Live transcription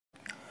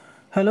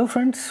Hello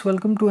friends,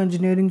 welcome to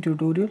engineering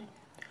tutorial.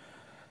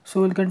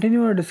 So we'll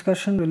continue our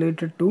discussion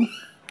related to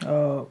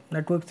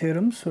network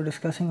theorems. We're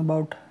discussing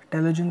about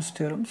Tellegens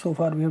theorem. So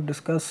far we have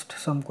discussed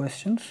some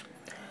questions.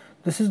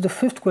 This is the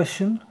fifth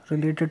question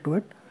related to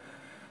it.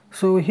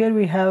 So here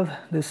we have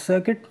this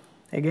circuit.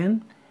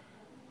 Again,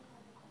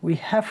 we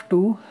have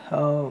to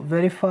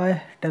verify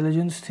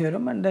Tellegens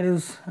theorem, and there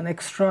is an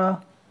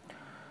extra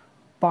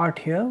part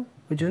here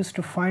which is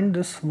to find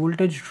this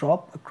voltage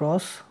drop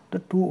across the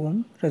 2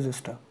 ohm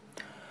resistor.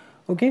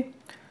 Okay,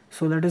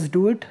 so let us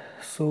do it.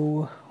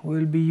 So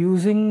we'll be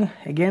using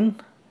again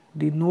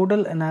the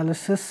nodal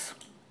analysis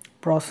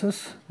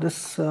process,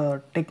 this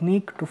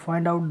technique to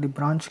find out the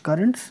branch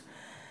currents,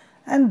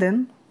 and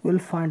then we'll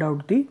find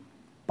out the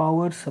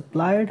power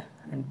supplied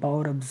and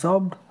power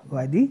absorbed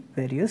by the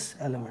various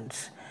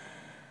elements.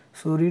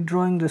 So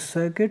redrawing the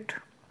circuit.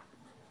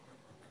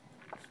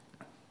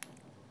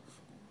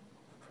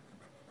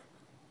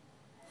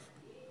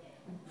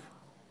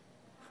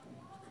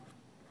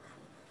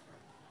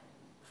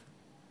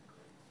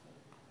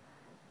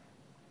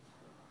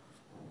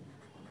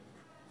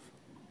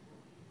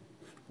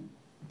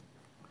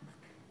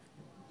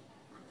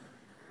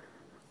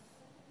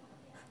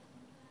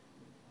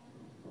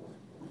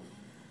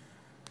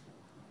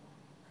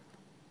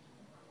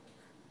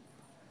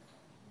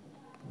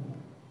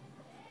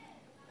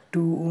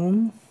 Two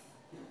ohm,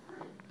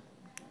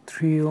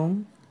 3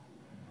 ohm,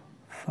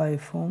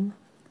 5 ohm,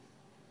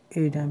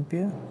 8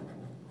 ampere.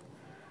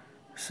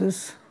 This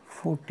is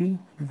 40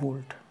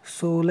 volt.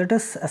 So let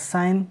us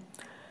assign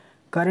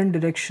current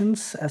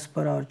directions as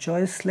per our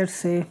choice. Let's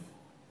say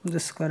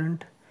this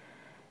current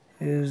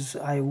is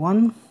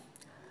I1,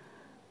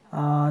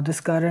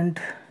 this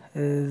current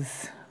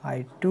is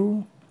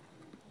I2,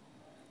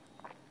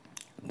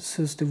 this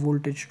is the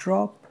voltage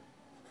drop,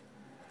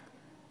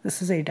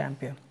 this is 8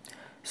 ampere.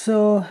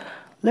 So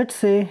let's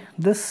say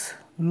this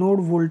node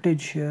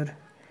voltage here,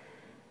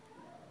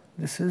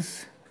 this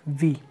is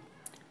V.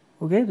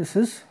 Okay, this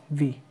is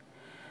V.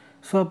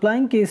 So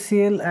applying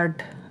KCL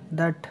at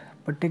that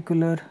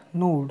particular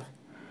node,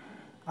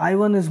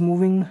 I1 is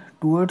moving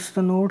towards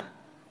the node,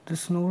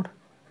 this node.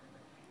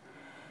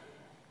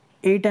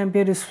 8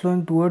 ampere is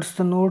flowing towards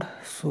the node,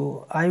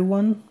 so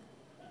I1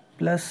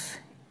 plus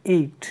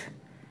 8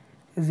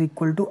 is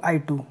equal to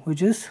I2,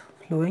 which is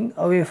flowing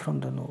away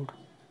from the node.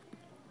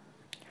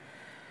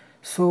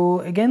 So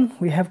again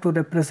we have to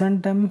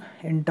represent them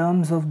in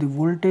terms of the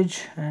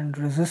voltage and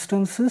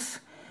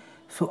resistances.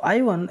 So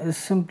I1 is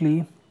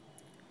simply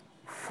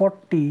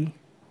 40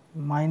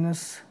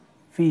 minus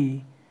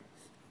V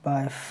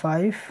by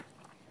 5,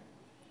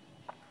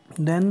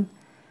 then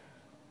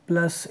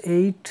plus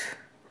 8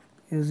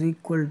 is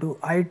equal to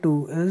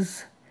I2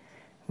 is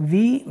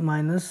V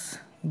minus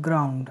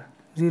ground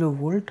 0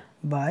 volt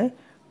by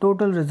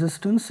total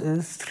resistance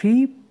is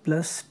 3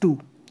 plus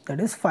 2, that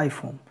is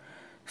 5 ohm.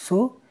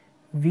 So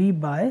V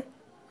by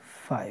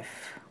 5.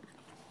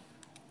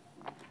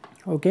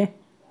 Okay.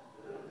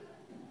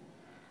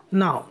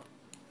 Now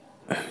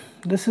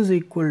this is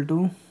equal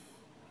to,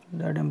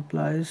 that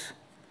implies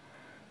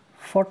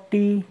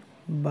 40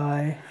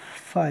 by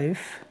 5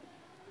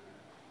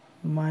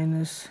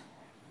 minus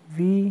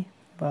V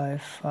by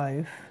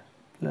 5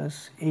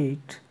 plus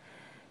 8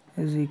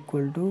 is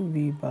equal to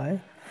V by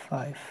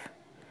 5.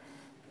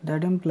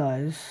 That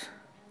implies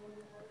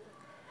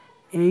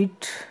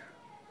 8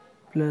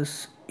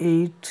 plus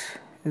 8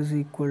 is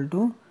equal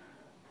to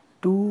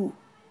 2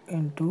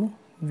 into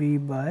V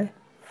by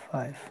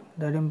 5.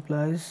 That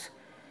implies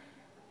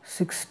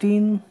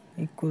 16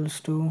 equals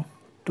to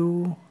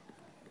 2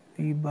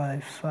 V by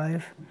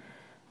 5.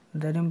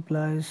 That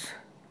implies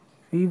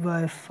V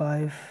by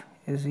 5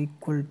 is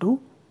equal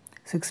to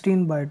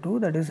 16 by 2,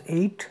 that is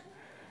 8.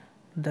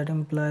 That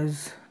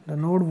implies the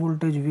node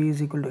voltage V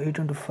is equal to 8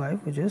 into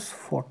 5, which is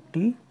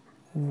 40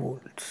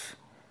 volts.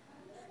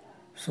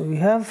 So we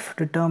have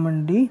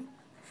determined the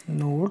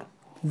node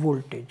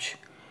voltage.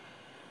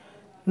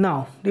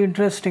 Now the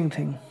interesting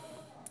thing,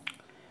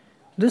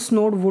 this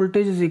node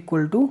voltage is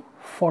equal to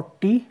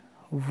 40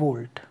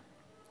 volt.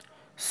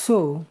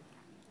 So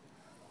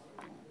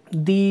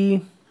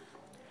the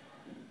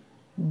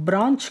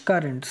branch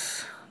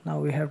currents, now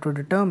we have to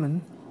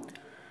determine.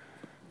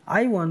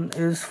 I1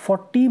 is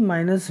 40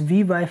 minus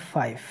V by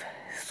 5.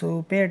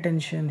 So pay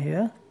attention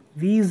here,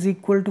 V is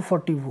equal to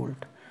 40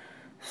 volt.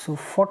 So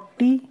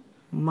 40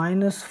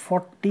 minus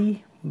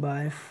 40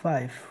 by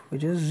 5,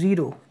 which is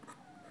 0.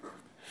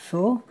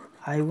 So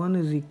I1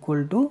 is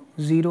equal to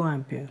 0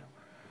 ampere.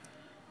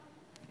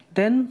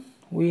 Then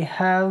we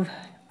have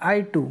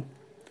I2.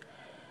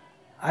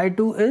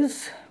 I2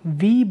 is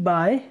V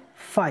by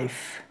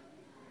 5,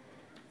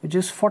 which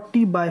is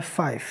 40 by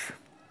 5.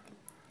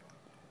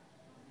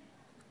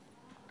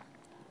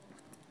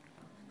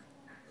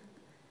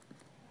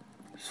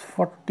 It's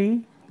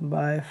 40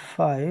 by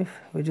 5,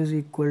 which is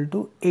equal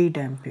to 8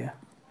 ampere.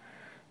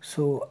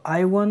 So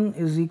I1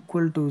 is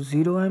equal to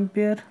 0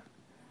 ampere,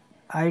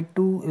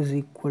 I2 is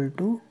equal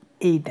to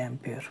 8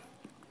 ampere.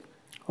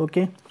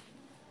 Okay.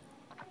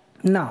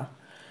 Now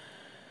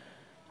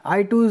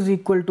I2 is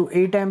equal to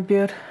 8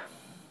 ampere.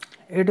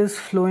 It is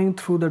flowing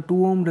through the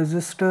 2 ohm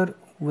resistor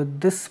with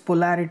this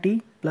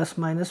polarity plus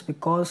minus,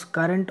 because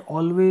current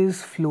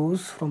always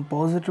flows from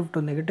positive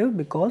to negative,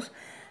 because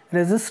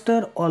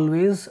resistor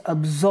always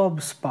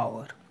absorbs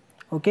power.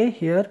 Okay,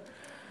 here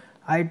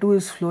I2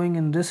 is flowing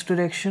in this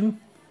direction.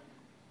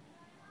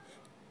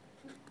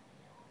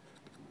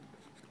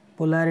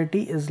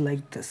 Polarity is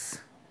like this,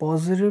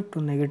 positive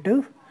to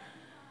negative.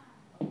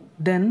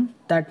 Then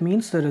that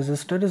means the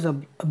resistor is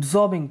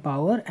absorbing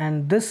power,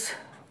 and this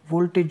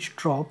voltage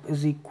drop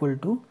is equal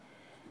to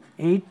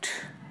 8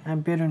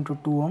 ampere into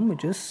 2 ohm,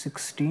 which is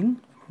 16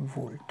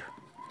 volt.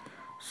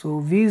 So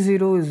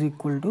V0 is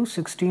equal to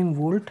 16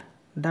 volt.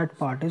 That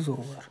part is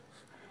over.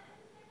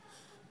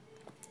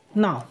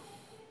 Now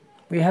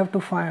we have to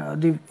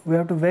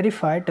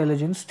verify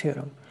Tellegens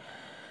theorem.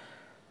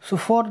 So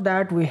for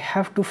that we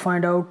have to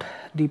find out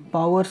the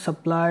power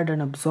supplied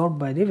and absorbed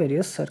by the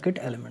various circuit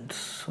elements.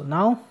 So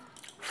now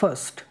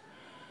first,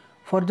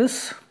 for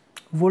this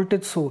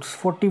voltage source,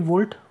 40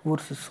 volt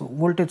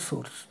voltage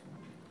source.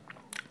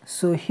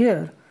 So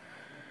here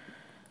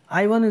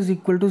I1 is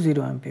equal to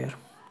 0 ampere.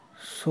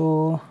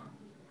 So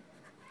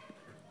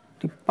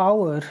the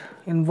power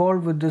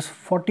involved with this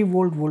 40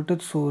 volt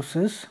voltage source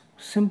is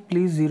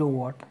simply 0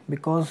 watt,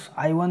 because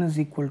I1 is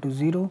equal to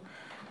 0.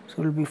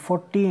 So it will be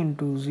 40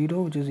 into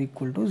 0, which is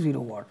equal to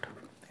 0 watt.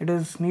 It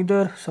is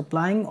neither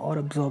supplying or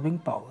absorbing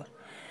power.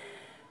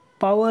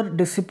 Power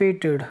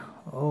dissipated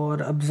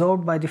or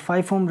absorbed by the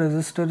 5 ohm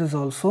resistor is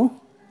also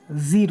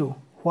 0.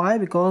 Why?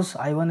 Because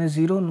I1 is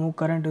 0, no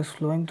current is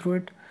flowing through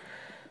it.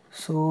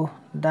 So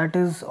that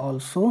is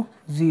also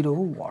 0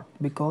 watt,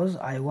 because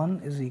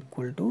I1 is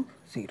equal to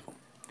 0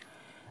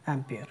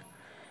 ampere.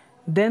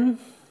 Then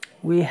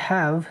we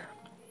have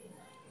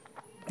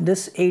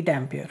this 8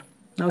 ampere.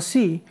 Now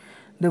see,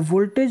 the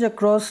voltage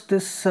across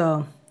this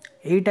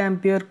 8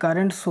 ampere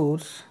current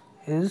source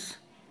is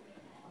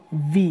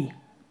V,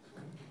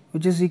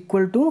 which is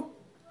equal to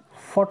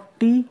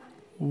 40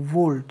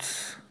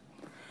 volts.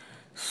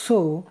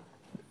 So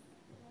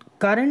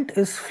current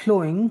is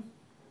flowing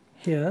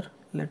here.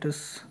 Let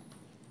us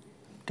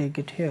take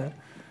it here.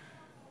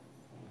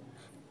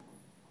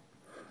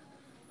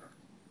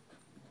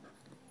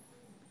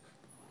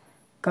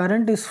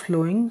 Current is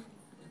flowing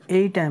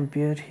 8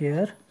 ampere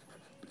here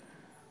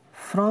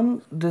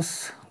from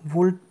this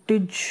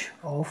voltage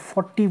of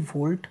 40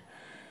 volt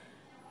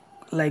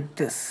like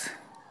this.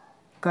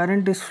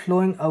 Current is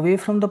flowing away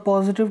from the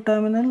positive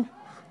terminal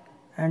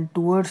and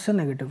towards the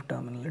negative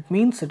terminal. It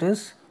means it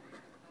is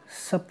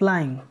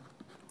supplying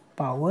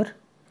power,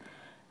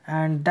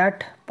 and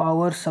that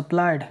power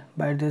supplied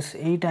by this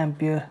 8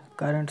 ampere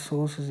current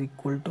source is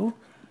equal to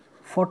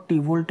 40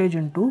 voltage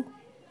into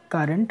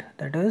current,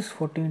 that is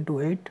 40 into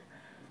 8,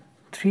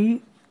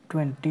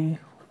 320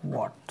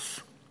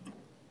 watts.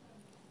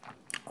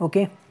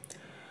 Okay,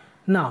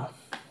 now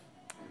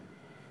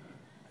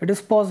it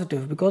is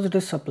positive because it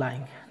is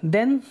supplying.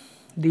 Then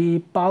the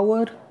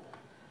power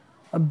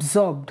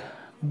absorbed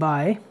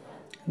by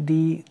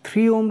the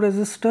 3 ohm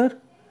resistor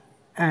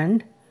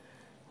and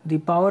the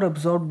power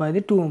absorbed by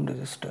the 2 ohm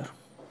resistor,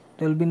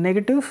 there will be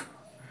negative.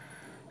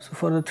 So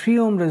for the 3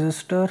 ohm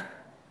resistor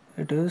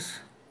it is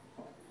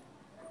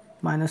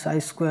minus I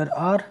square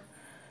R,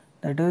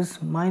 that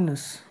is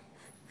minus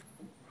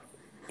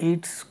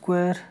 8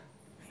 square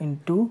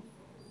into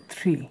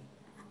 3,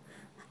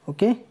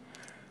 okay,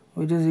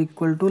 which is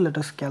equal to, let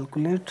us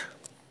calculate,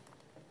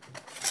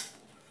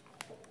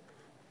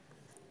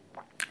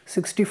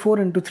 64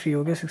 into 3,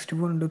 okay,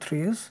 64 into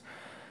 3 is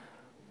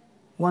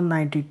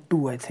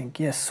 192, I think,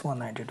 yes,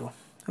 192,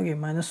 okay,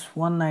 minus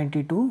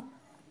 192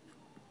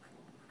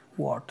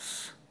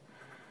 watts.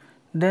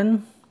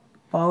 Then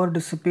power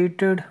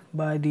dissipated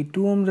by the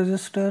 2 ohm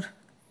resistor,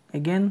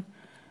 again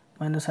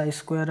minus I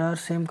square R,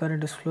 same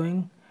current is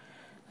flowing,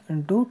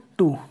 into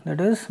 2,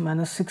 that is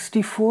minus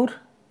 64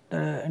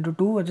 into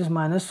 2, which is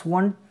minus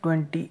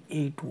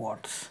 128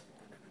 watts.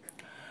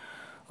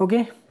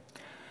 Okay,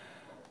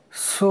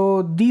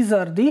 so these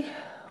are the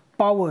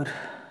power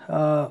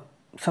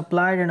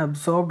supplied and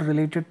absorbed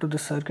related to the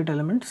circuit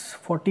elements: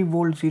 40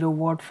 volt 0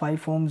 watt,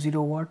 5 ohm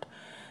 0 watt,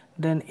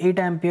 then 8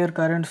 ampere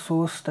current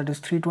source, that is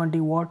 320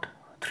 watt,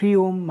 3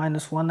 ohm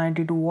minus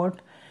 192 watt,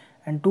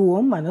 and 2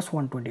 ohm minus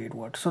 128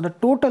 watt. So the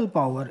total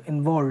power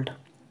involved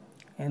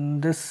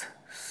in this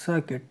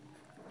circuit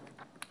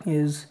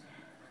is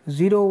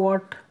 0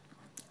 watt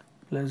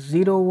plus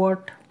 0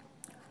 watt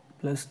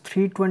plus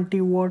 320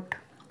 watt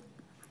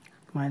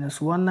minus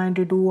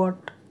 192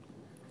 watt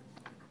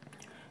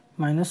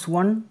minus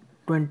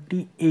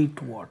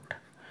 128 watt,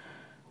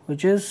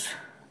 which is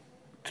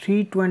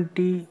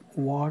 320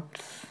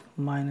 watts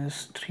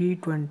minus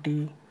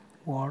 320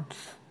 watts,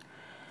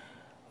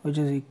 which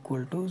is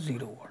equal to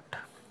 0 watt.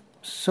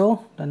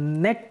 So the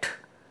net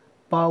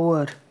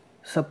power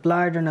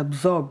supplied and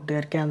absorbed, they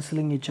are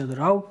cancelling each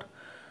other out.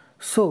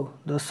 So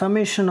the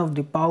summation of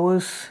the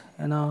powers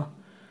in a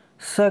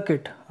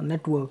circuit, a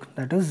network,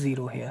 that is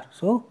 0 here.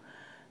 So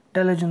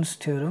Tellegens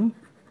theorem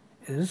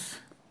is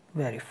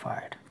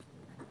verified.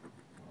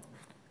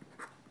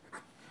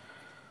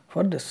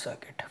 for this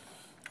circuit.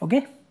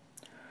 Okay.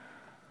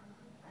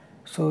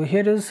 So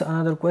here is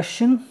another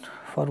question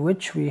for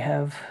which we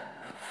have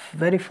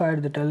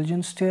verified the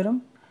Tellegens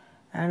theorem,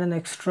 and an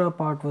extra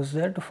part was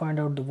there to find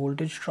out the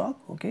voltage drop.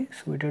 Okay,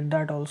 so we did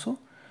that also.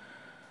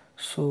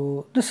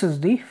 So this is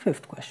the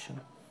fifth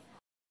question.